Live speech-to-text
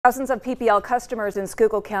Thousands of PPL customers in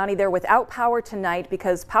Schuylkill County, they're without power tonight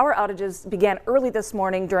because power outages began early this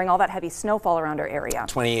morning during all that heavy snowfall around our area.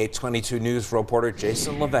 2822 News reporter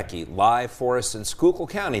Jason Levecki live for us in Schuylkill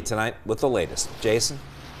County tonight with the latest. Jason?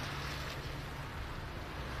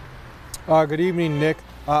 Good evening, Nick.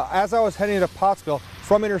 As I was heading to Pottsville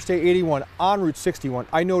from Interstate 81 on Route 61,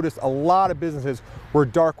 I noticed a lot of businesses were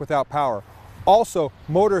dark without power. Also,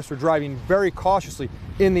 motorists were driving very cautiously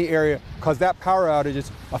in the area because that power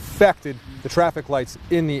outages affected the traffic lights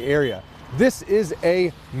in the area. This is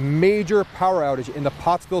a major power outage in the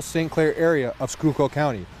Pottsville-St. Clair area of Schuylkill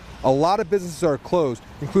County. A lot of businesses are closed,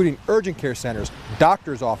 including urgent care centers,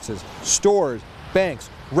 doctors' offices, stores,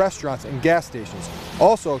 banks, restaurants, and gas stations.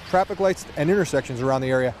 Also, traffic lights and intersections around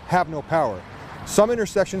the area have no power. Some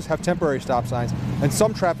intersections have temporary stop signs, and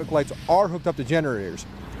some traffic lights are hooked up to generators.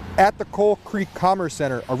 At the Coal Creek Commerce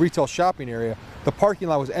Center, a retail shopping area, the parking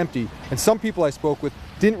lot was empty, and some people I spoke with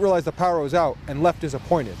didn't realize the power was out and left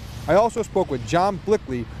disappointed. I also spoke with John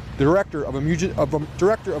Blickley, Director of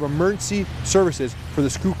Emergency Services for the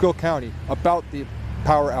Schuylkill County, about the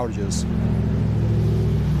power outages.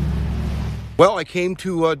 Well, I came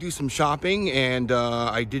to do some shopping, and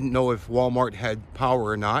I didn't know if Walmart had power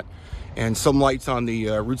or not. And some lights on the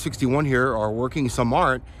Route 61 here are working, some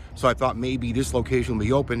aren't. So I thought maybe this location will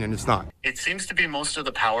be open, and it's not. It seems to be most of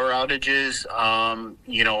the power outages,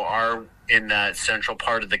 are in that central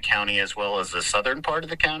part of the county as well as the southern part of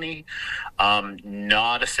the county.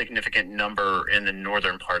 Not a significant number in the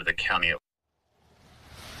northern part of the county.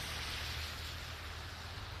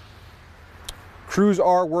 Crews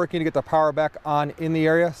are working to get the power back on in the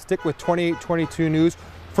area. Stick with 2822 News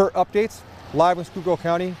for updates. Live in Schuylkill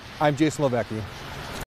County, I'm Jason Levecki.